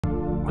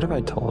What if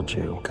I told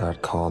you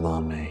God called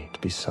on me to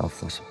be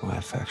selfless with my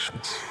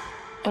affections?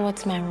 And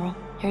what's my role?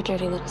 Your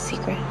dirty little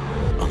secret.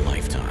 A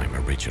Lifetime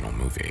original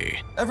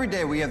movie. Every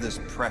day we have this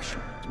pressure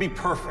to be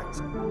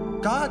perfect.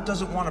 God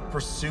doesn't want to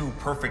pursue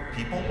perfect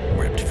people.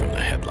 Ripped from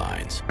the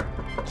headlines.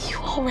 You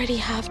already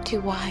have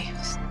 2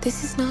 wives.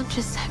 This is not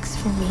just sex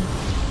for me.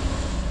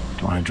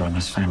 Do you want to join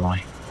this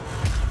family?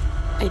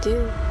 I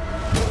do.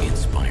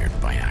 Inspired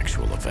by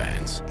actual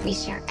events. We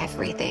share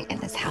everything in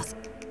this house.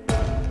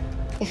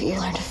 If you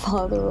learn to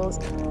follow the rules,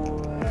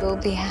 we'll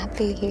be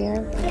happy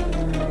here.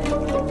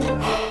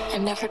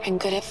 I've never been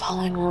good at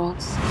following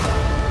rules.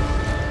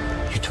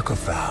 You took a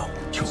vow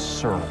to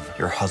serve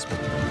your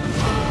husband.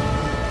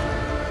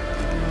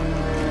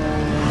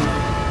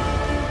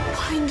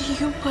 Why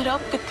do you put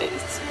up with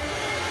this?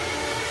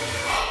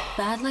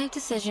 Bad life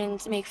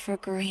decisions make for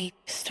great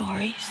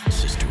stories.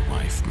 Sister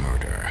Wife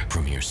Murder.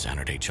 Premieres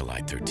Saturday,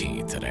 July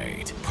 13th at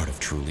 8. Part of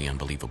Truly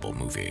Unbelievable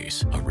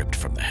Movies. A ripped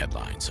from the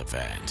headlines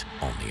event.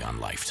 Only on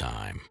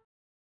Lifetime.